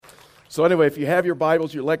So anyway, if you have your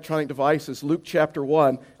Bibles, your electronic devices, Luke chapter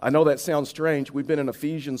 1, I know that sounds strange. We've been in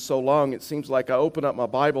Ephesians so long, it seems like I open up my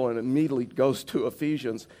Bible and it immediately goes to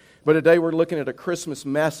Ephesians. But today we're looking at a Christmas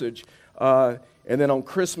message, and then on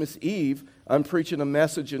Christmas Eve, I'm preaching a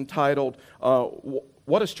message entitled,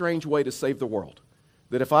 What a Strange Way to Save the World.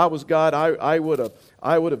 That if I was God, I would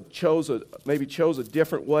have chose a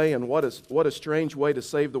different way, and what a strange way to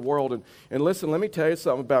save the world. And listen, let me tell you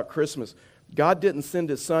something about Christmas. God didn't send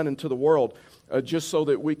His Son into the world just so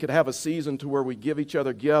that we could have a season to where we give each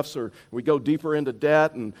other gifts or we go deeper into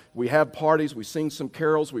debt and we have parties, we sing some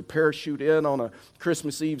carols, we parachute in on a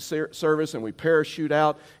Christmas Eve service and we parachute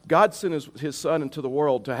out. God sent His Son into the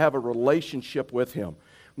world to have a relationship with Him,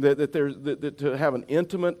 to have an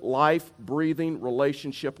intimate, life-breathing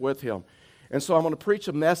relationship with Him. And so I'm going to preach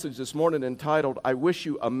a message this morning entitled, I Wish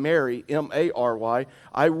You a Merry, M-A-R-Y,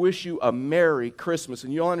 I Wish You a Merry Christmas.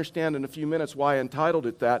 And you'll understand in a few minutes why I entitled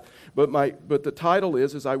it that. But the title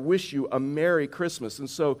is I Wish You a Merry Christmas. And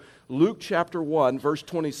so Luke chapter 1, verse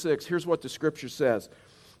 26, here's what the Scripture says.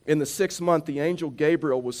 In the 6th month, the angel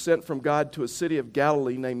Gabriel was sent from God to a city of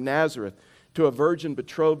Galilee named Nazareth, to a virgin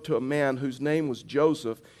betrothed to a man whose name was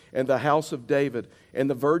Joseph, and the house of David. And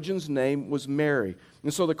the virgin's name was Mary.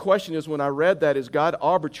 And so the question is, when I read that, is God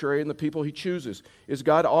arbitrary in the people He chooses? Is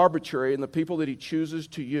God arbitrary in the people that He chooses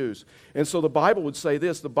to use? And so the Bible would say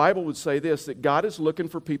this, that God is looking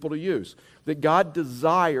for people to use. That God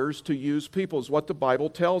desires to use people is what the Bible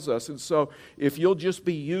tells us. And so if you'll just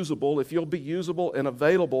be usable, if you'll be usable and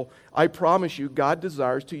available, I promise you, God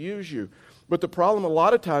desires to use you. But the problem a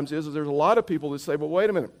lot of times is there's a lot of people that say, well, wait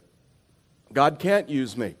a minute, God can't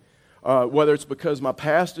use me. Whether it's because my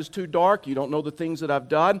past is too dark, you don't know the things that I've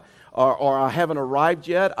done, or I haven't arrived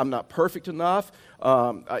yet, I'm not perfect enough,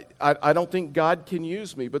 I don't think God can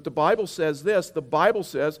use me. But the Bible says this, the Bible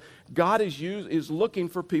says God is looking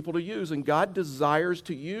for people to use, and God desires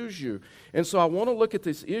to use you. And so I want to look at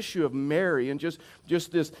this issue of Mary, and just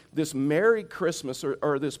this Merry Christmas,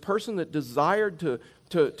 or this person that desired to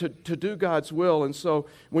do God's will. And so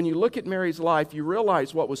when you look at Mary's life, you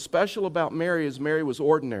realize what was special about Mary is Mary was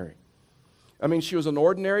ordinary. I mean, she was an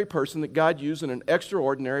ordinary person that God used in an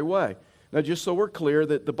extraordinary way. Now, just so we're clear,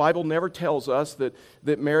 that the Bible never tells us that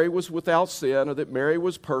Mary was without sin, or that Mary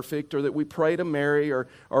was perfect, or that we pray to Mary, or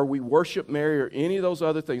we worship Mary, or any of those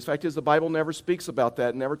other things. The fact is, the Bible never speaks about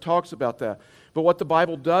that, never talks about that. But what the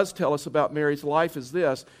Bible does tell us about Mary's life is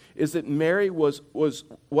this, is that Mary was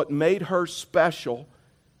what made her special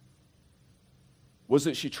was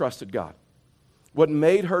that she trusted God. What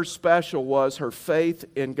made her special was her faith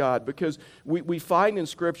in God. Because we find in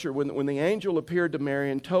Scripture when the angel appeared to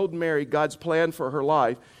Mary and told Mary God's plan for her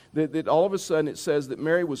life, that all of a sudden it says that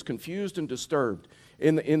Mary was confused and disturbed.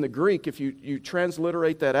 In the Greek, if you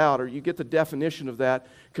transliterate that out, or you get the definition of that,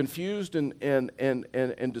 confused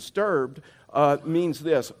and disturbed means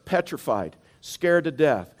this, petrified, scared to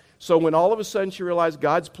death. So when all of a sudden she realized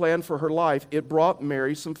God's plan for her life, it brought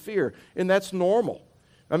Mary some fear. And that's normal.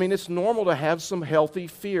 I mean, it's normal to have some healthy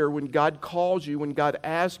fear when God calls you, when God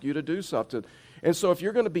asks you to do something. And so if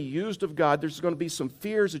you're going to be used of God, there's going to be some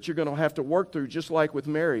fears that you're going to have to work through, just like with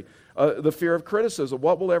Mary. The fear of criticism.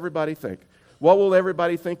 What will everybody think? What will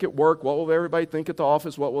everybody think at work? What will everybody think at the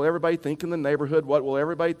office? What will everybody think in the neighborhood? What will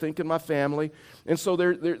everybody think in my family? And so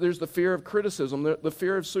there's the fear of criticism, the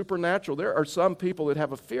fear of supernatural. There are some people that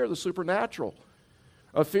have a fear of the supernatural,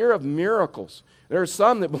 a fear of miracles. There are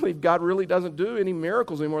some that believe God really doesn't do any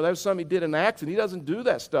miracles anymore. There's some He did in Acts, and He doesn't do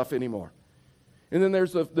that stuff anymore. And then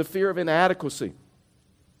there's the fear of inadequacy.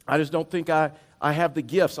 I just don't think I have the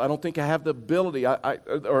gifts. I don't think I have the ability.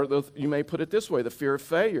 You may put it this way, the fear of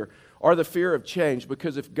failure, or the fear of change.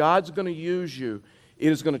 Because if God's going to use you,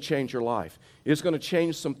 it is going to change your life. It's going to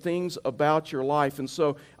change some things about your life. And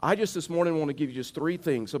so I just this morning want to give you just 3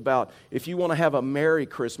 things about if you want to have a Merry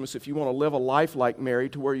Christmas, if you want to live a life like Mary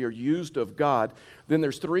to where you're used of God, then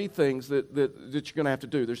there's 3 things that you're going to have to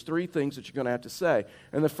do. There's 3 things that you're going to have to say.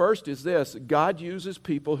 And the first is this, God uses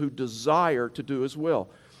people who desire to do His will.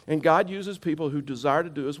 And God uses people who desire to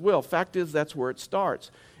do His will. Fact is, that's where it starts.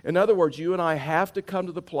 In other words, you and I have to come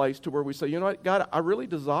to the place to where we say, you know what, God, I really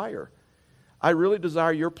desire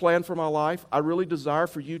your plan for my life. I really desire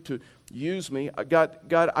for you to use me. God,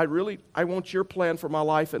 I want your plan for my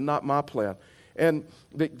life and not my plan. And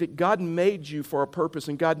that God made you for a purpose,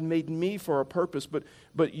 and God made me for a purpose, but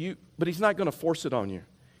He's not going to force it on you.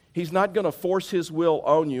 He's not going to force His will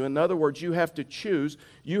on you. In other words, you have to choose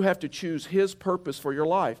His purpose for your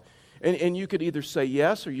life. And you could either say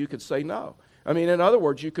yes or you could say no. I mean, in other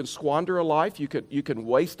words, you can squander a life, you can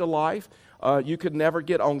waste a life, you could never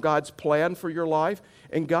get on God's plan for your life.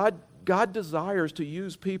 And God God desires to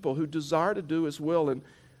use people who desire to do His will, and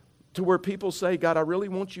to where people say, God, I really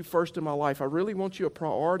want you first in my life. I really want you a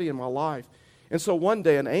priority in my life. And so one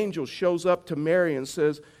day an angel shows up to Mary and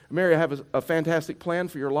says, Mary, I have a fantastic plan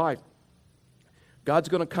for your life. God's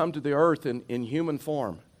going to come to the earth in human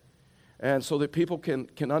form. And so that people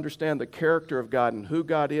can understand the character of God and who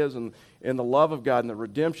God is and the love of God and the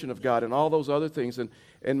redemption of God and all those other things.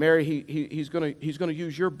 And Mary, he's going to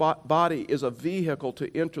use your body as a vehicle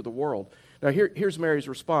to enter the world. Now here's Mary's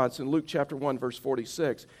response in Luke chapter 1, verse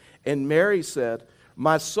 46. And Mary said,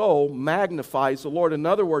 my soul magnifies the Lord. In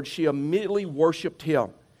other words, she immediately worshiped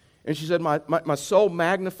Him. And she said, my soul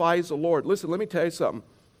magnifies the Lord. Listen, let me tell you something.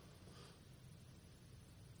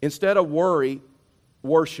 Instead of worry,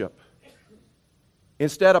 worship.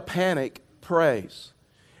 Instead of panic, praise.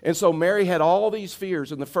 And so Mary had all these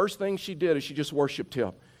fears, and the first thing she did is she just worshiped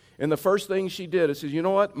Him. And the first thing she did is, you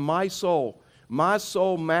know what? My soul,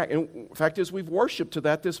 and in fact, as we've worshiped to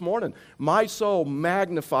that this morning, my soul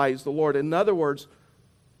magnifies the Lord. In other words,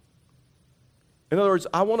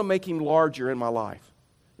 I want to make Him larger in my life.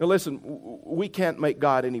 Now listen, we can't make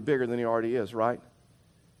God any bigger than He already is, right?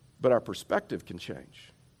 But our perspective can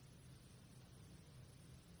change.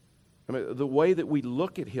 I mean, the way that we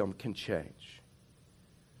look at Him can change.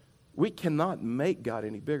 We cannot make God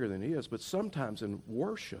any bigger than He is, but sometimes in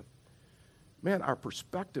worship, man, our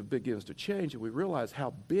perspective begins to change and we realize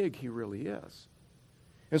how big He really is.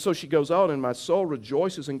 And so she goes on, and my soul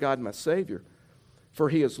rejoices in God my Savior, for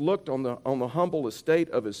He has looked on the humble estate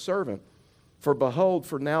of His servant. For behold,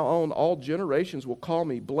 from now on all generations will call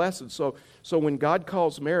me blessed. So when God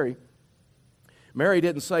calls Mary, Mary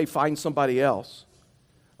didn't say, find somebody else.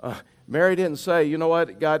 Mary didn't say, you know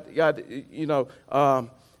what, God,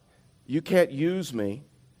 you can't use me.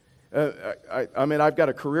 I mean, I've got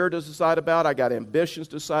a career to decide about. I got ambitions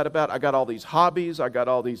to decide about. I got all these hobbies. I got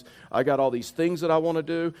all these things that I want to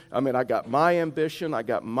do. I mean, I got my ambition. I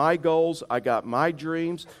got my goals. I got my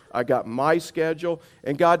dreams. I got my schedule.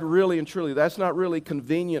 And God, really and truly, that's not really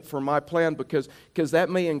convenient for my plan because that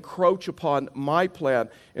may encroach upon my plan.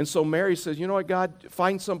 And so Mary says, you know what, God,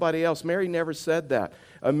 find somebody else. Mary never said that.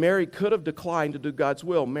 Mary could have declined to do God's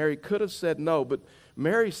will. Mary could have said no, but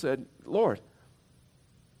Mary said, Lord,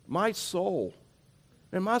 my soul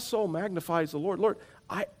magnifies the Lord. Lord,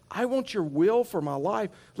 I want your will for my life.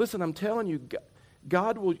 Listen, I'm telling you,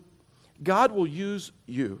 God will use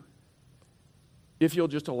you if you'll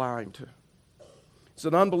just allow Him to. It's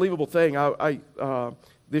an unbelievable thing.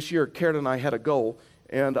 This year, Karen and I had a goal,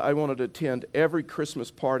 and I wanted to attend every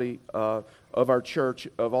Christmas party of our church,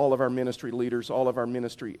 of all of our ministry leaders, all of our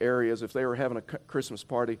ministry areas. If they were having a Christmas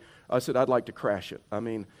party, I said, I'd like to crash it. I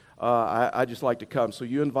mean, I just like to come. So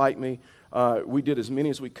you invite me. We did as many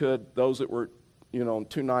as we could. Those that were, on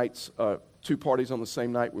 2 nights, 2 parties on the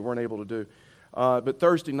same night, we weren't able to do. But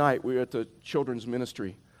Thursday night, we were at the children's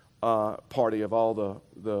ministry party of all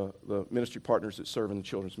the ministry partners that serve in the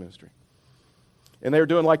children's ministry. And they were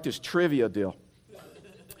doing like this trivia deal.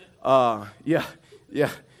 Yeah.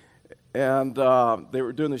 And they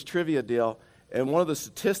were doing this trivia deal. And one of the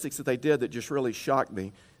statistics that they did that just really shocked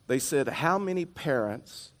me, they said, how many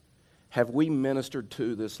parents have we ministered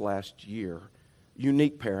to this last year?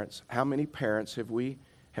 Unique parents. How many parents have we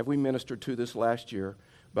ministered to this last year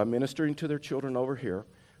by ministering to their children over here,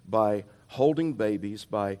 by holding babies,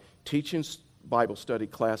 by teaching Bible study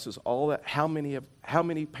classes, all that? How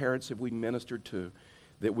many parents have we ministered to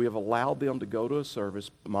that we have allowed them to go to a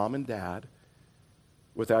service, mom and dad,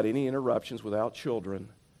 without any interruptions, without children,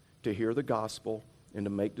 to hear the gospel and to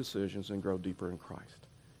make decisions and grow deeper in Christ?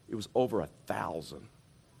 It was over 1,000.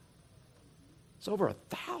 It's over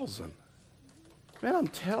 1,000. Man, I'm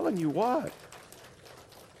telling you what.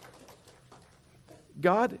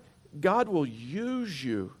 God will use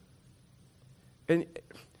you. And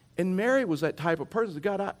Mary was that type of person.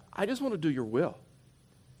 God, I just want to do your will.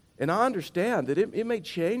 And I understand that it may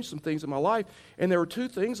change some things in my life. And there were 2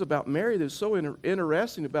 things about Mary that's so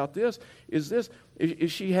interesting about this is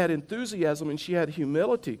she had enthusiasm and she had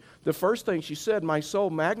humility. The first thing she said, my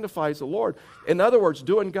soul magnifies the Lord. In other words,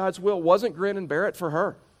 doing God's will wasn't grin and bear it for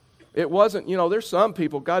her. It wasn't, there's some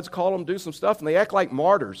people, God's called them to do some stuff, and they act like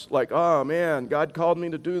martyrs. Like, oh, man, God called me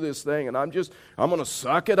to do this thing, and I'm going to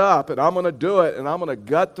suck it up, and I'm going to do it, and I'm going to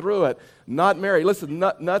gut through it. Not Mary. Listen,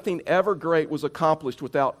 nothing ever great was accomplished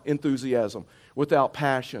without enthusiasm, without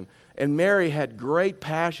passion. And Mary had great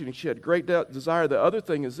passion, and she had great desire. The other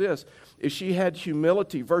thing is this, is she had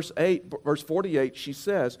humility. Verse 48, she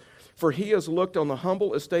says, for He has looked on the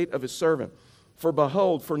humble estate of His servant. For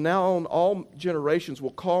behold, from now on all generations will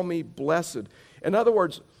call me blessed. In other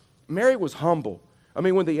words, Mary was humble. I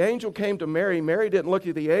mean, when the angel came to Mary, Mary didn't look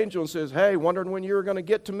at the angel and says, hey, wondering when you were going to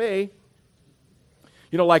get to me.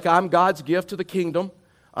 You know, like I'm God's gift to the kingdom.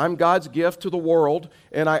 I'm God's gift to the world,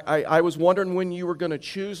 and I was wondering when you were going to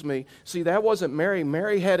choose me. See, that wasn't Mary.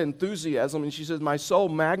 Mary had enthusiasm, and she says, my soul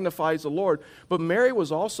magnifies the Lord. But Mary was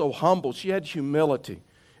also humble. She had humility.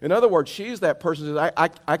 In other words, she's that person who says,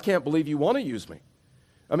 I can't believe you want to use me.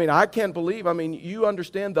 I mean, I can't believe, you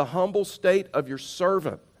understand the humble state of your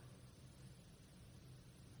servant.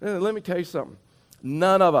 And let me tell you something.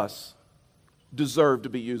 None of us deserve to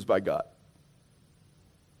be used by God.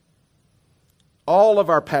 All of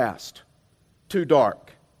our past, too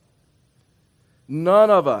dark. None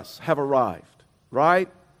of us have arrived, right?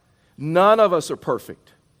 None of us are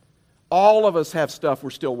perfect. All of us have stuff we're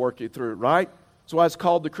still working through, right? That's why it's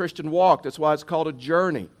called the Christian walk. That's why it's called a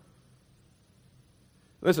journey.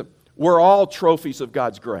 Listen, we're all trophies of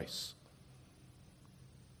God's grace.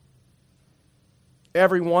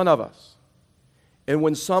 Every one of us. And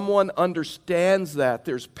when someone understands that,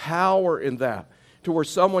 there's power in that. To where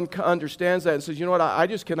someone understands that and says, you know what, I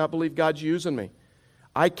just cannot believe God's using me.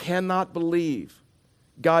 I cannot believe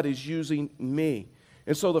God is using me.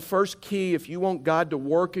 And so the first key, if you want God to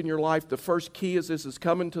work in your life, the first key is this, is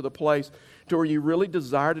coming to the place to where you really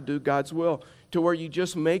desire to do God's will, to where you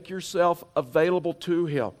just make yourself available to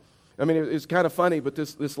Him. I mean, it's kind of funny, but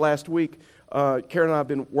this last week, Karen and I have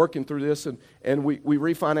been working through this, and we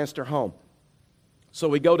refinanced our home. So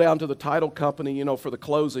we go down to the title company, for the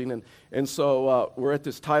closing, and so we're at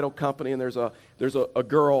this title company, and there's a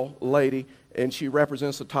girl, lady, and she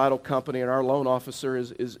represents the title company, and our loan officer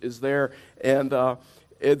is there, and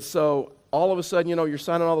so all of a sudden, you're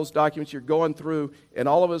signing all those documents, you're going through, and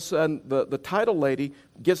all of a sudden, the title lady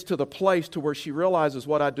gets to the place to where she realizes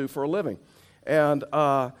what I do for a living, and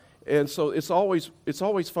so it's always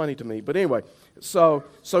funny to me, but anyway, so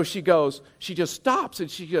she just stops, and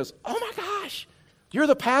she goes, oh my gosh. You're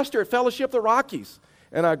the pastor at Fellowship of the Rockies.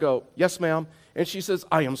 And I go, yes, ma'am. And she says,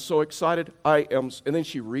 I am so excited. And then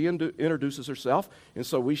she reintroduces herself. And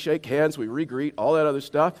so we shake hands, we re-greet, all that other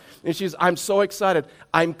stuff. And she says, I'm so excited.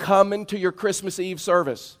 I'm coming to your Christmas Eve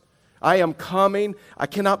service. I am coming. I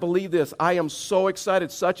cannot believe this. I am so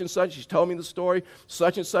excited. Such and such. She's told me the story.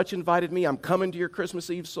 Such and such invited me. I'm coming to your Christmas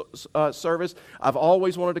Eve service. I've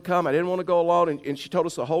always wanted to come. I didn't want to go alone. And she told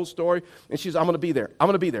us the whole story. And she's, I'm going to be there. I'm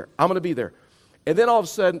going to be there. I'm going to be there. And then all of a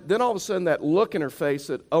sudden, that look in her face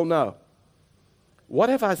said, oh no, what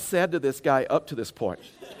have I said to this guy up to this point?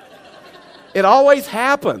 It always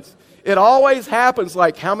happens. It always happens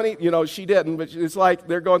like how many, she didn't, but it's like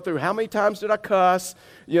they're going through how many times did I cuss?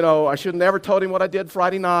 I should have never told him what I did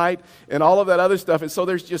Friday night and all of that other stuff. And so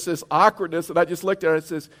there's just this awkwardness, and I just looked at her and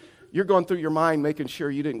says, you're going through your mind making sure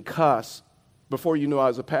you didn't cuss before you knew I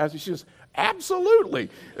was a pastor. She says, absolutely.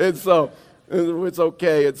 And so it's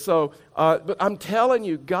okay. And so, but I'm telling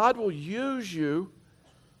you, God will use you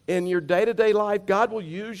in your day-to-day life. God will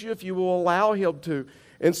use you if you will allow Him to.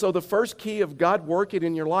 And so the first key of God working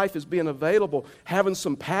in your life is being available, having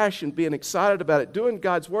some passion, being excited about it, doing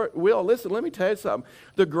God's will. Listen, let me tell you something.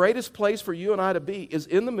 The greatest place for you and I to be is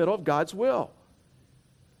in the middle of God's will.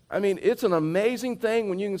 I mean, it's an amazing thing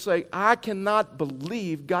when you can say, I cannot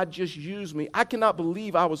believe God just used me. I cannot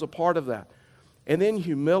believe I was a part of that. And then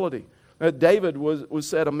humility. David was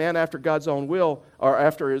said a man after God's own will, or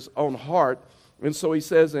after his own heart. And so he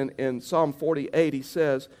says in Psalm 48, he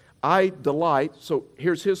says, I delight, so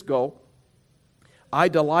here's his goal. I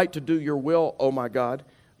delight to do your will, O my God.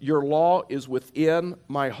 Your law is within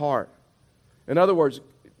my heart. In other words,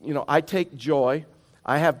 I take joy,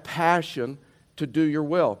 I have passion to do your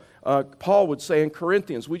will. Paul would say in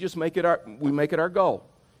Corinthians, we make it our goal.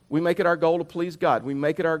 We make it our goal to please God. We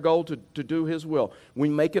make it our goal to do His will. We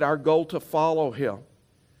make it our goal to follow Him.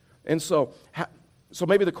 And so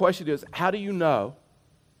maybe the question is, how do you know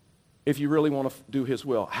if you really want to do His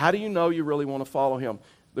will? How do you know you really want to follow Him?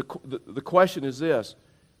 The question is this,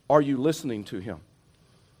 are you listening to Him?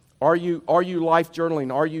 Are you life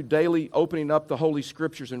journaling? Are you daily opening up the Holy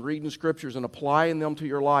Scriptures and reading Scriptures and applying them to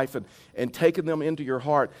your life and taking them into your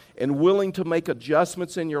heart and willing to make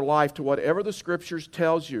adjustments in your life to whatever the Scriptures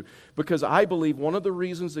tells you? Because I believe one of the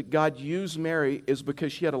reasons that God used Mary is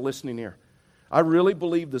because she had a listening ear. I really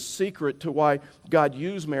believe the secret to why God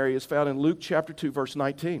used Mary is found in Luke chapter 2, verse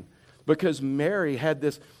 19. Because Mary had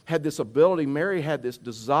this ability, Mary had this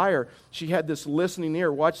desire, she had this listening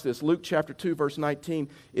ear. Watch this, Luke chapter 2, verse 19,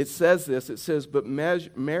 it says this, it says, but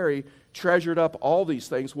Mary treasured up all these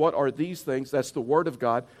things. What are these things? That's the Word of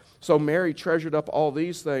God. So Mary treasured up all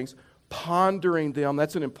these things, pondering them,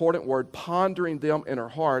 that's an important word, pondering them in her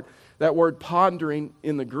heart. That word pondering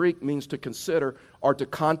in the Greek means to consider or to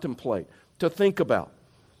contemplate. to think about.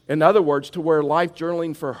 In other words, to where life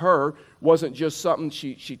journaling for her wasn't just something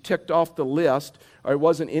she ticked off the list, or it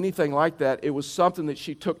wasn't anything like that. It was something that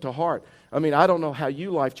she took to heart. I mean, I don't know how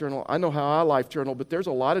you life journal. I know how I life journal, but there's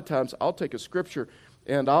a lot of times I'll take a scripture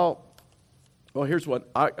and here's what,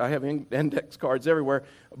 I have index cards everywhere,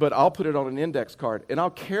 but I'll put it on an index card, and I'll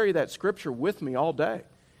carry that scripture with me all day,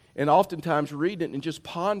 and oftentimes reading it and just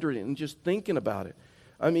pondering it and just thinking about it.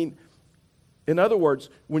 I mean, in other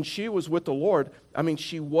words, when she was with the Lord, I mean,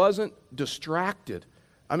 she wasn't distracted.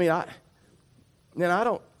 I mean, I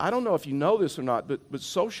don't know if you know this or not, but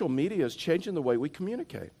social media is changing the way we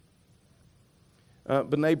communicate.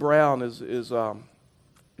 Brene Brown is a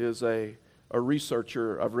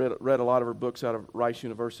researcher. I've read a lot of her books out of Rice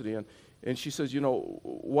University, and she says,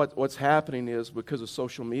 what's happening is because of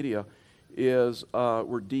social media is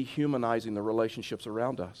we're dehumanizing the relationships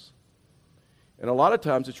around us. And a lot of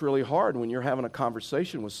times it's really hard when you're having a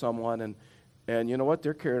conversation with someone and you know what,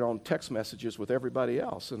 they're carrying on text messages with everybody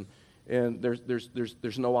else, and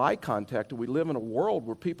there's no eye contact. And we live in a world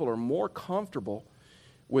where people are more comfortable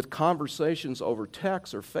with conversations over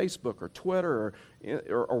text or Facebook or Twitter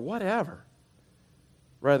or whatever,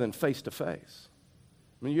 rather than face to face.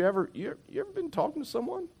 I mean, you ever been talking to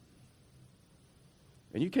someone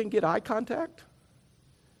and you can't get eye contact?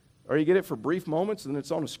 Or you get it for brief moments and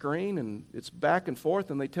it's on a screen and it's back and forth,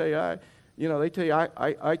 and they tell you, I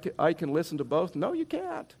can listen to both. No, you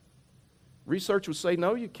can't. Research would say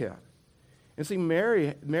no, you can't. And see,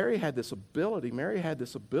 Mary had this ability. Mary had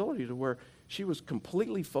this ability to where she was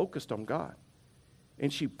completely focused on God.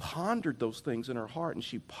 And she pondered those things in her heart, and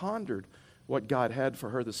she pondered what God had for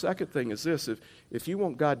her. The second thing is this. If you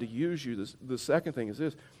want God to use you, the second thing is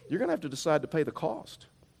this. You're going to have to decide to pay the cost.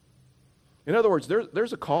 In other words,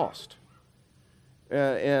 there's a cost.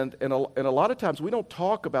 And a lot of times we don't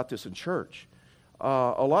talk about this in church.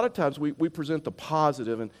 A lot of times we present the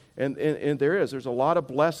positive, and there's a lot of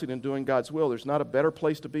blessing in doing God's will. There's not a better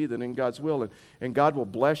place to be than in God's will, and God will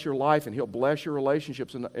bless your life, and He'll bless your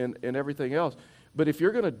relationships and everything else. But if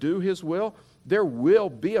you're going to do His will, there will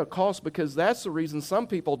be a cost, because that's the reason some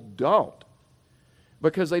people don't.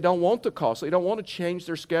 Because they don't want the cost. They don't want to change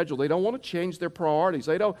their schedule. They don't want to change their priorities.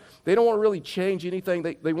 They don't want to really change anything.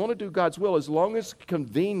 They want to do God's will as long as it's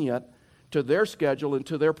convenient to their schedule and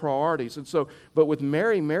to their priorities. And so, but with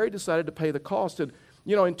Mary decided to pay the cost. And,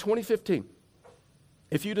 in 2015,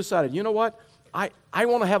 if you decided, you know what, I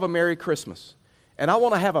want to have a Merry Christmas, and I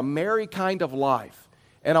want to have a merry kind of life,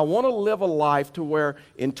 and I want to live a life to where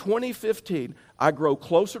in 2015, I grow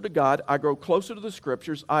closer to God, I grow closer to the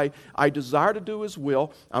Scriptures, I desire to do His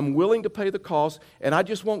will, I'm willing to pay the cost, and I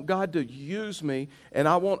just want God to use me, and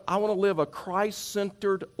I want to live a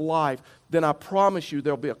Christ-centered life, then I promise you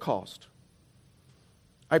there'll be a cost.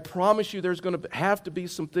 I promise you there's going to have to be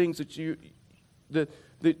some things that you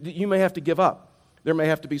may have to give up. There may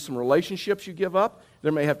have to be some relationships you give up.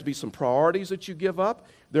 There may have to be some priorities that you give up.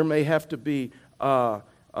 There may have to be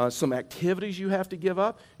some activities you have to give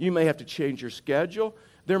up. You may have to change your schedule.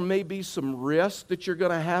 There may be some risks that you're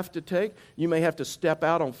going to have to take. You may have to step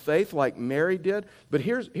out on faith like Mary did. But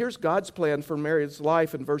here's God's plan for Mary's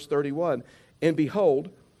life in verse 31. And behold,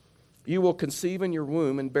 you will conceive in your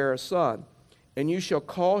womb and bear a son, and you shall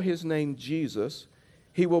call his name Jesus.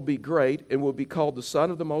 He will be great and will be called the Son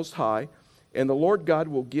of the Most High. And the Lord God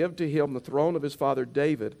will give to him the throne of his father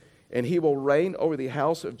David, and he will reign over the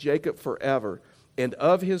house of Jacob forever. And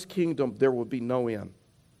of his kingdom there will be no end.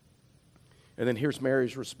 And then here's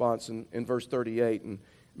Mary's response in verse 38. And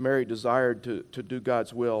Mary desired to do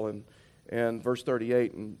God's will. And verse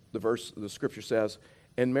 38, and the scripture says,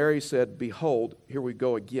 and Mary said, behold, here we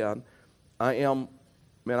go again. I'm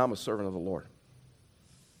a servant of the Lord.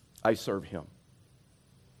 I serve Him.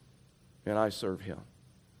 And I serve Him.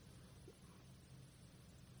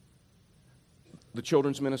 The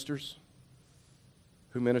children's ministers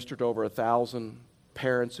who ministered to over 1,000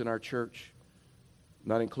 parents in our church,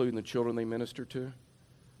 not including the children they minister to,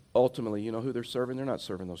 ultimately, you know who they're serving? They're not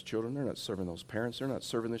serving those children. They're not serving those parents. They're not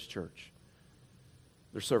serving this church.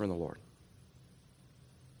 They're serving the Lord.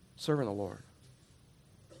 Serving the Lord.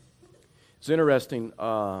 It's interesting.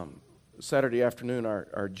 Saturday afternoon,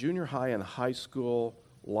 our junior high and high school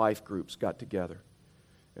life groups got together.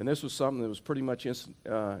 And this was something that was pretty much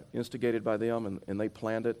instigated by them, and they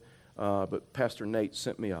planned it. But Pastor Nate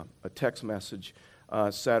sent me a text message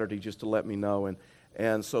Saturday just to let me know.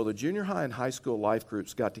 And so the junior high and high school life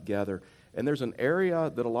groups got together. And there's an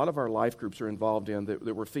area that a lot of our life groups are involved in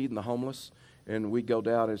that we're feeding the homeless. And we go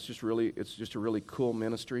down. It's just a really cool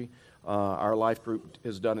ministry. Our life group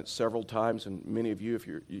has done it several times, and many of you, if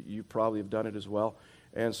you probably have done it as well.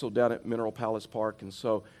 And so down at Mineral Palace Park, and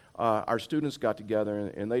so our students got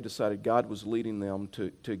together and they decided God was leading them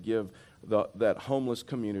to give that homeless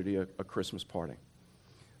community a Christmas party.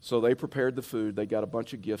 So they prepared the food. They got a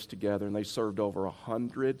bunch of gifts together, and they served over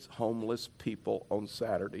 100 homeless people on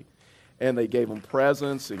Saturday. And they gave them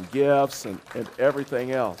presents and gifts and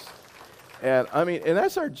everything else. And and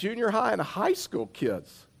that's our junior high and high school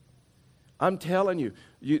kids. I'm telling you,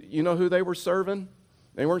 you know who they were serving?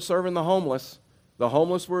 They weren't serving the homeless. The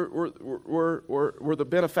homeless were the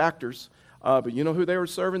benefactors. But you know who they were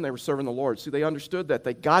serving? They were serving the Lord. See, they understood that.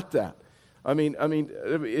 They got that.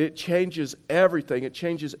 It changes everything. It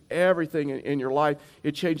changes everything in your life.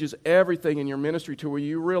 It changes everything in your ministry to where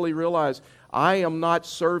you really realize, I am not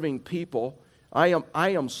serving people. I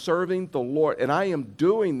am serving the Lord, and I am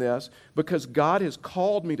doing this because God has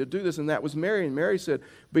called me to do this. And that was Mary. And Mary said,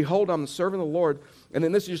 behold, I'm serving the Lord. And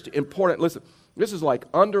then this is just important. Listen, this is like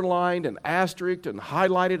underlined and asterisked and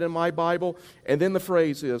highlighted in my Bible. And then the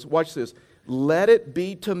phrase is, watch this, let it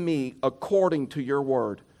be to me according to your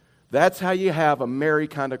word. That's how you have a merry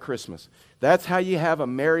kind of Christmas. That's how you have a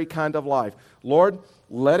merry kind of life. Lord,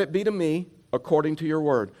 let it be to me according to your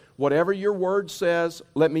word. Whatever your word says,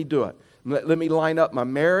 let me do it. Let me line up my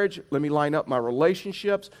marriage. Let me line up my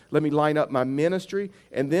relationships. Let me line up my ministry.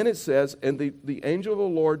 And then it says, and the angel of the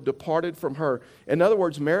Lord departed from her. In other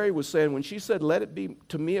words, Mary was saying, when she said, let it be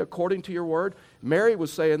to me according to your word, Mary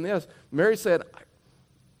was saying this. Mary said,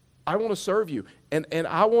 I want to serve you, and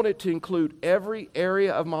I want it to include every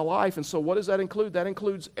area of my life. And so what does that include? That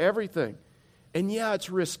includes everything. And yeah,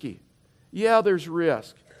 it's risky. Yeah, there's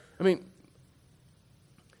risk.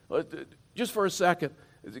 Just for a second,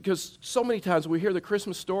 because so many times we hear the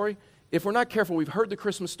Christmas story. If we're not careful, we've heard the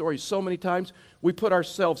Christmas story so many times, we put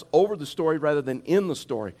ourselves over the story rather than in the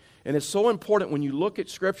story. And it's so important when you look at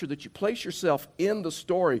Scripture that you place yourself in the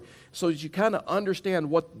story so that you kind of understand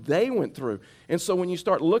what they went through. And so when you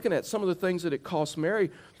start looking at some of the things that it cost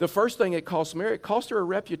Mary, the first thing it cost Mary, it cost her a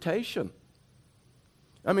reputation.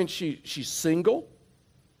 She's single,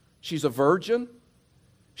 she's a virgin,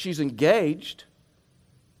 she's engaged,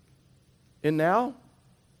 and now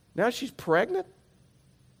she's pregnant.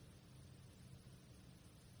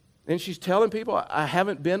 And she's telling people, I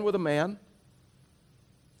haven't been with a man.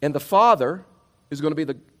 And the Father is going to be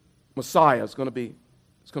the Messiah. It's going to be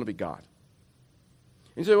God.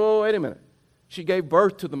 And you say, well, wait a minute. She gave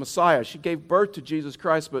birth to the Messiah. She gave birth to Jesus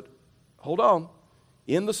Christ. But hold on.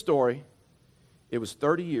 In the story, it was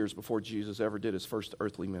 30 years before Jesus ever did his first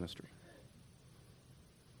earthly ministry.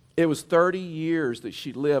 It was 30 years that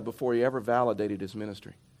she lived before he ever validated his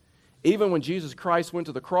ministry. Even when Jesus Christ went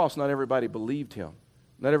to the cross, not everybody believed him.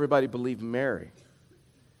 Not everybody believed Mary.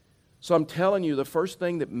 So I'm telling you, the first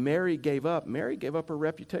thing that Mary gave up her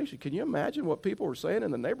reputation. Can you imagine what people were saying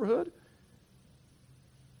in the neighborhood?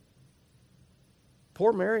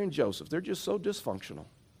 Poor Mary and Joseph, they're just so dysfunctional.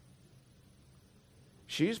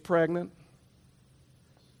 She's pregnant,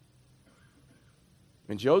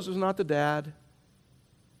 and Joseph's not the dad,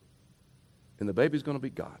 and the baby's going to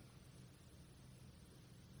be God.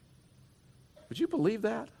 Would you believe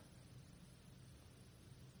that?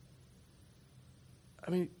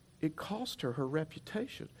 It cost her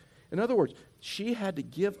reputation. In other words, she had to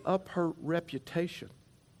give up her reputation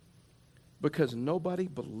because nobody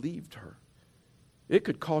believed her. It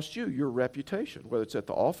could cost you your reputation, whether it's at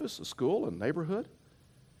the office, a school, a neighborhood.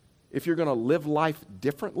 If you're going to live life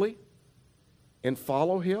differently and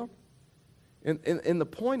follow him. And the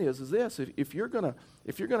point is this, if you're going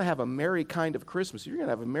to have a merry kind of Christmas, you're going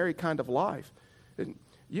to have a merry kind of life,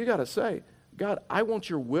 you got to say, God, I want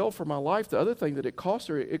your will for my life. The other thing that it cost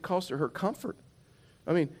her her comfort.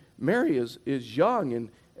 Mary is young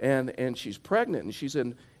and she's pregnant and she's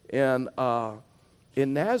in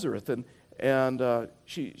Nazareth and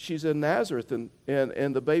she's in Nazareth and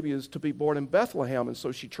the baby is to be born in Bethlehem, and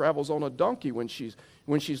so she travels on a donkey when she's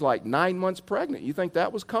like 9 months pregnant. You think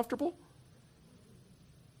that was comfortable?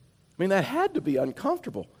 That had to be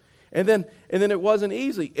uncomfortable. And then it wasn't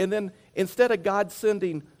easy. And then instead of God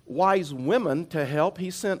sending wise women to help, he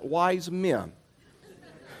sent wise men.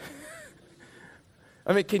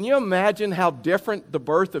 Can you imagine how different the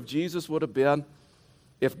birth of Jesus would have been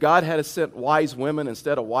if God had sent wise women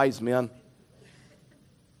instead of wise men?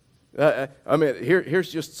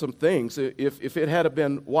 Here's just some things. If it had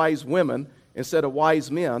been wise women instead of wise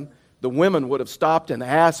men, the women would have stopped and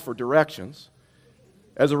asked for directions.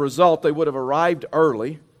 As a result, they would have arrived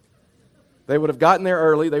early. They would have gotten there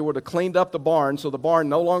early. They would have cleaned up the barn so the barn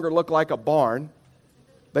no longer looked like a barn.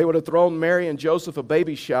 They would have thrown Mary and Joseph a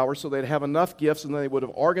baby shower so they'd have enough gifts, and then they would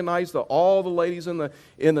have organized all the ladies in the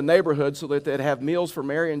neighborhood so that they'd have meals for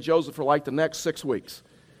Mary and Joseph for like the next 6 weeks.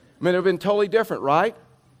 It would have been totally different, right?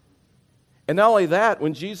 And not only that,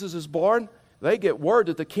 when Jesus is born, they get word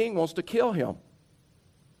that the king wants to kill him.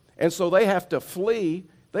 And so they have to flee.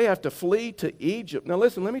 They have to flee to Egypt. Now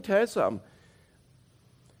listen, let me tell you something.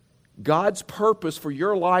 God's purpose for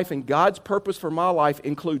your life and God's purpose for my life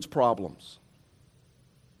includes problems.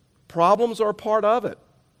 Problems are a part of it.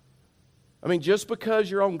 I mean, just because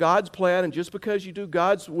you're on God's plan and just because you do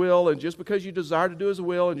God's will and just because you desire to do His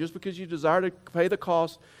will and just because you desire to pay the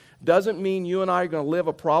cost doesn't mean you and I are going to live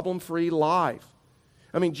a problem-free life.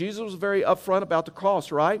 I mean, Jesus was very upfront about the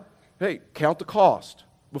cost, right? Hey, count the cost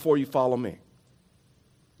before you follow me.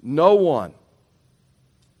 No one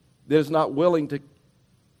that is not willing to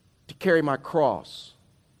carry my cross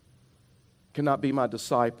cannot be my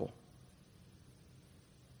disciple.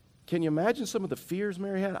 Can you imagine some of the fears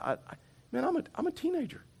Mary had? Man, I'm a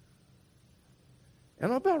teenager.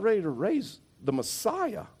 And I'm about ready to raise the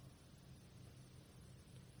Messiah.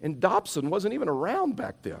 And Dobson wasn't even around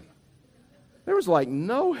back then. There was like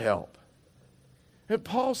no help. And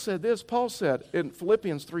Paul said this. Paul said in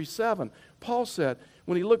Philippians 3:7, Paul said,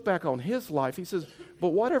 when he looked back on his life, he says, but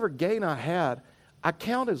whatever gain I had, I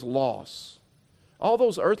count as loss. All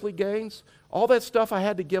those earthly gains, all that stuff I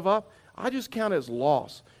had to give up, I just count as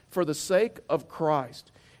loss for the sake of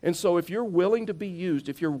Christ. And so if you're willing to be used,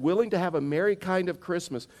 if you're willing to have a merry kind of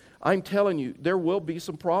Christmas, I'm telling you, there will be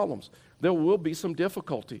some problems. There will be some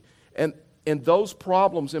difficulty. And those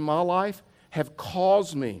problems in my life have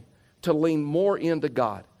caused me to lean more into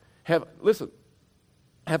God. Have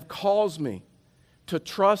caused me to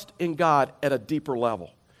trust in God at a deeper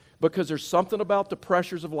level. Because there's something about the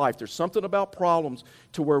pressures of life, there's something about problems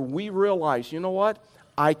to where we realize, you know what?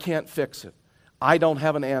 I can't fix it. I don't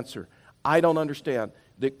have an answer. I don't understand.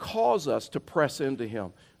 That cause us to press into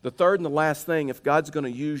Him. The third and the last thing, if God's going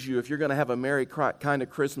to use you, if you're going to have a merry kind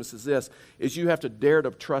of Christmas is you have to dare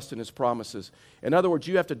to trust in His promises. In other words,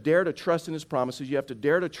 you have to dare to trust in His promises. You have to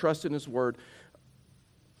dare to trust in His Word.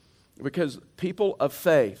 Because people of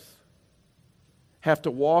faith have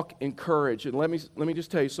to walk in courage. And let me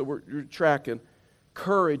just tell you, so you're tracking.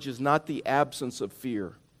 Courage is not the absence of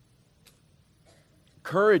fear.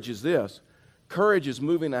 Courage is this. Courage is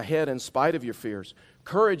moving ahead in spite of your fears.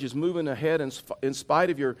 Courage is moving ahead in spite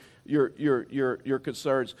of your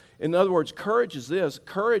concerns. In other words, courage is this.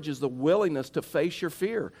 Courage is the willingness to face your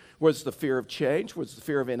fear. Whether it's the fear of change, whether it's the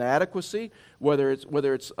fear of inadequacy, whether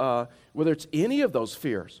it's any of those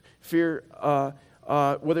fears.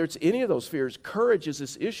 Whether it's any of those fears, courage is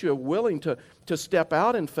this issue of willing to step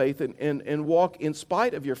out in faith and walk in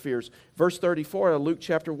spite of your fears. Verse 34 of Luke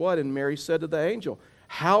chapter 1, and Mary said to the angel,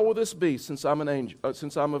 how will this be since I'm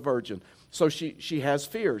a virgin? So she has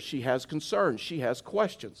fears, she has concerns, she has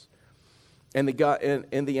questions. And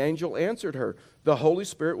the angel answered her, the Holy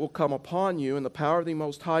Spirit will come upon you, and the power of the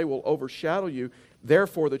Most High will overshadow you.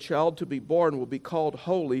 Therefore, the child to be born will be called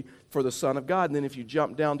Holy, for the Son of God. And then if you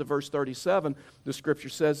jump down to verse 37, the Scripture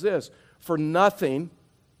says this, for nothing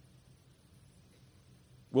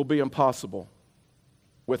will be impossible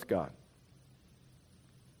with God.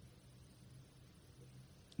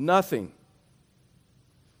 Nothing.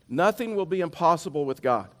 Nothing will be impossible with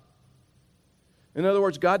God. In other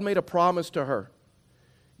words, God made a promise to her.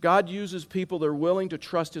 God uses people that are willing to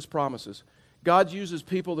trust His promises. God uses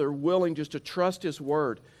people that are willing just to trust His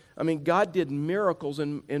Word. I mean, God did miracles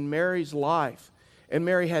in Mary's life. And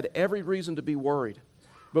Mary had every reason to be worried.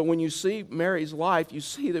 But when you see Mary's life, you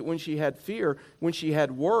see that when she had fear, when she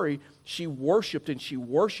had worry, she worshiped and she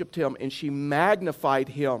worshiped Him and she magnified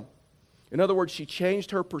Him. In other words, she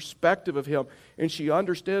changed her perspective of Him and she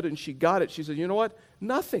understood and she got it. She said, you know what?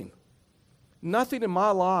 Nothing in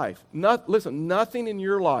my life, nothing in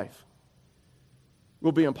your life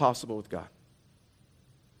will be impossible with God.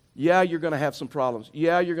 Yeah, you're going to have some problems.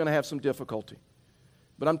 Yeah, you're going to have some difficulty.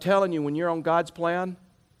 But I'm telling you, when you're on God's plan,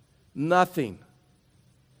 nothing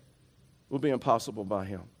will be impossible by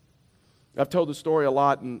Him. I've told the story a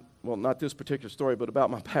lot, and well, not this particular story, but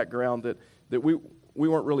about my background that we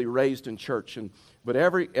weren't really raised in church, but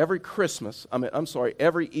every Christmas,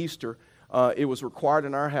 every Easter, it was required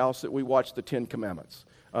in our house that we watch the Ten Commandments.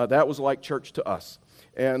 That was like church to us.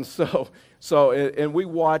 And so we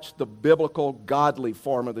watched the biblical, godly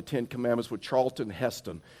form of the Ten Commandments with Charlton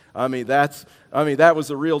Heston. That was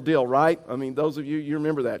the real deal, right? I mean, those of you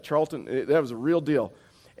remember that. Charlton, that was a real deal.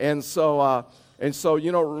 And so,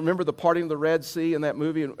 remember the parting of the Red Sea in that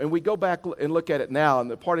movie? And we go back and look at it now, and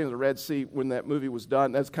the parting of the Red Sea, when that movie was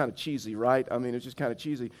done, that's kind of cheesy, right? I mean, it's just kind of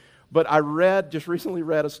cheesy. But I just recently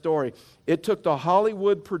read a story. It took the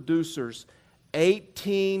Hollywood producers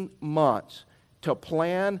 18 months to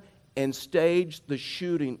plan and stage the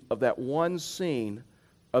shooting of that one scene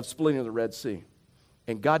of splitting of the Red Sea.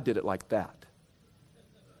 And God did it like that.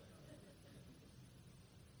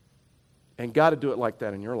 And God to do it like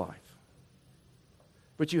that in your life.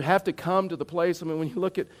 But you have to come to the place. I mean, when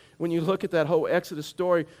you look at that whole Exodus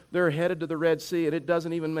story, they're headed to the Red Sea, and it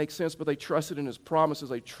doesn't even make sense, but they trusted in His promises.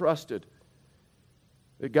 They trusted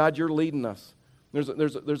that, God, you're leading us.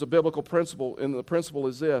 There's a biblical principle, and the principle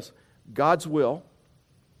is this: God's will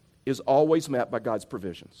is always met by God's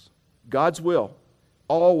provisions. God's will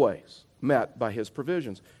always met by His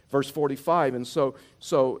provisions. Verse 45,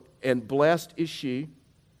 and blessed is she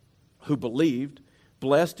who believed.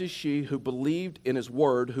 Blessed is she who believed in His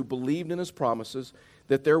word, who believed in His promises,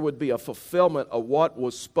 that there would be a fulfillment of what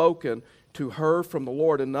was spoken to her from the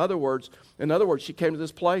Lord. In other words, she came to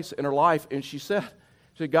this place in her life and she said,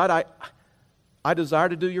 God, I desire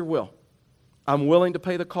to do your will. I'm willing to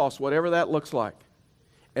pay the cost, whatever that looks like.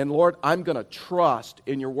 And Lord, I'm going to trust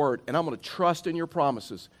in your word, and I'm going to trust in your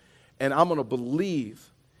promises, and I'm going to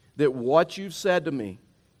believe that what you've said to me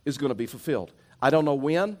is going to be fulfilled. I don't know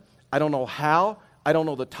when, I don't know how, I don't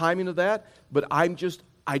know the timing of that, but I just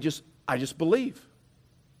believe.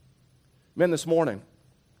 Men, this morning,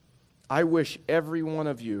 I wish every one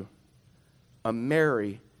of you a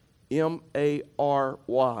merry,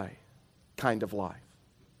 M-A-R-Y kind of life.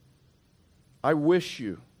 I wish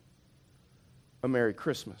you a Merry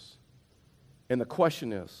Christmas. And the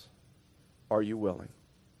question is, are you willing?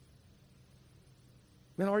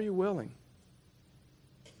 Man, are you willing?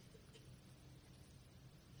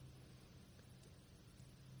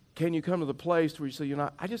 Can you come to the place where you say,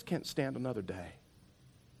 I just can't stand another day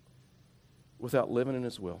without living in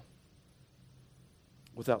His will,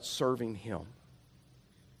 without serving Him,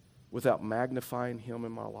 without magnifying Him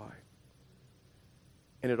in my life?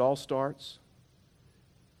 And it all starts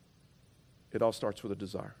with a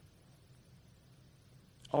desire.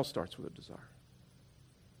 All starts with a desire.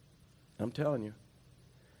 I'm telling you,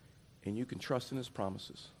 and you can trust in His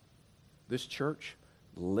promises. This church,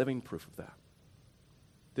 living proof of that.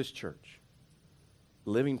 This church,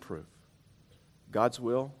 living proof. God's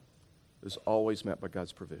will is always met by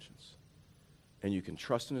God's provisions. And you can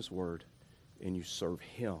trust in His word, and you serve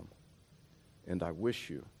Him. And I wish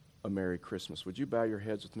you a Merry Christmas. Would you bow your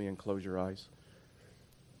heads with me and close your eyes?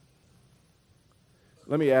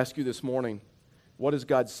 Let me ask you this morning, what is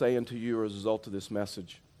God saying to you as a result of this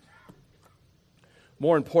message?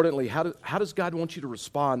 More importantly, how does God want you to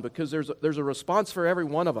respond? Because there's a response for every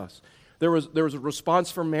one of us. There was a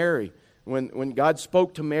response for Mary. When God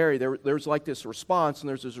spoke to Mary, there's like this response, and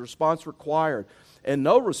there's this response required. And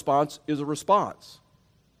no response is a response.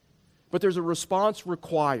 But there's a response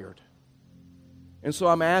required. And so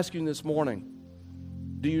I'm asking this morning,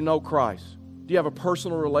 do you know Christ? Do you have a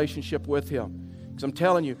personal relationship with Him? Because I'm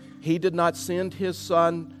telling you, He did not send His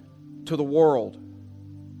Son to the world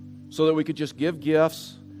so that we could just give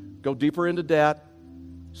gifts, go deeper into debt,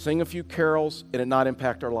 sing a few carols, and it not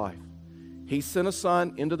impact our life. He sent a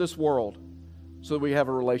Son into this world so that we have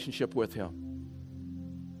a relationship with Him.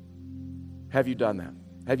 Have you done that?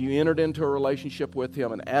 Have you entered into a relationship with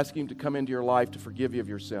Him and asked Him to come into your life to forgive you of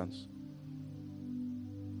your sins?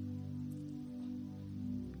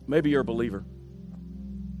 Maybe you're a believer.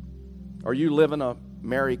 Are you living a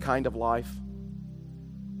merry kind of life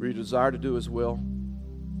where you desire to do His will?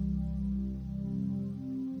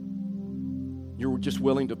 You're just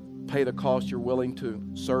willing to pay the cost. You're willing to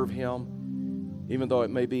serve Him, even though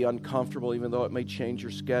it may be uncomfortable, even though it may change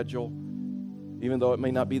your schedule, even though it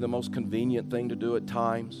may not be the most convenient thing to do at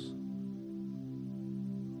times,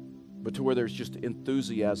 but to where there's just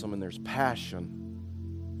enthusiasm and there's passion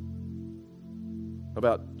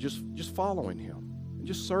about just following Him and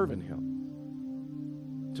just serving Him.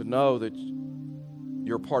 To know that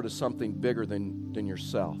you're part of something bigger than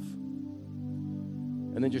yourself.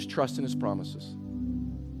 And then just trust in His promises.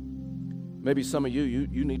 Maybe some of you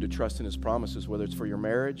need to trust in His promises, whether it's for your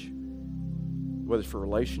marriage, whether it's for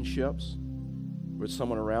relationships, whether it's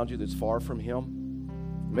someone around you that's far from Him.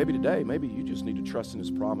 Maybe today, maybe you just need to trust in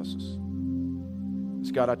His promises.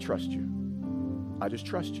 It's, God, I trust you. I just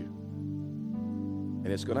trust you. And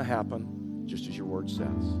it's going to happen just as your word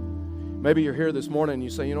says. Maybe you're here this morning and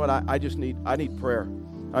you say, you know what, I need prayer.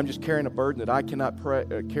 I'm just carrying a burden that I cannot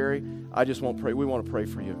carry. I just won't pray. We want to pray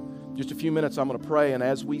for you. Just a few minutes, I'm going to pray, and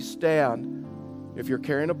as we stand, if you're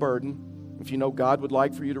carrying a burden, if you know God would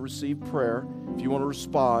like for you to receive prayer, if you want to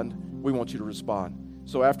respond, we want you to respond.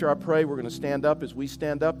 So after I pray, we're going to stand up. As we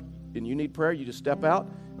stand up and you need prayer, you just step out,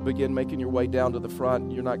 begin making your way down to the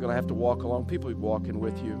front. You're not going to have to walk along. People will be walking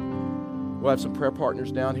with you. We'll have some prayer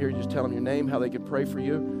partners down here. You just tell them your name, how they can pray for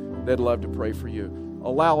you. They'd love to pray for you.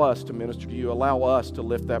 Allow us to minister to you. Allow us to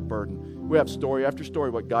lift that burden. We have story after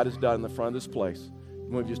story what God has done in the front of this place.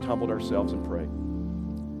 And we've just humbled ourselves and prayed.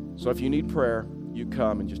 So if you need prayer, you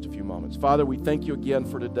come in just a few moments. Father, we thank you again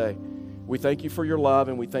for today. We thank you for your love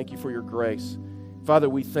and we thank you for your grace. Father,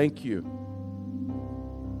 we thank you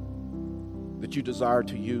that you desire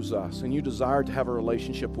to use us and you desire to have a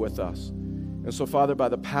relationship with us. And so, Father, by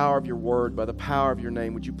the power of your word, by the power of your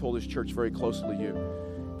name, would you pull this church very closely to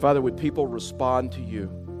you? Father, would people respond to you?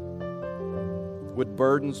 Would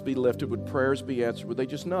burdens be lifted? Would prayers be answered? Would they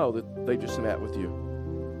just know that they just met with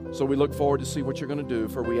you? So we look forward to see what you're going to do,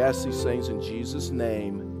 for we ask these things in Jesus'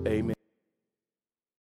 name. Amen.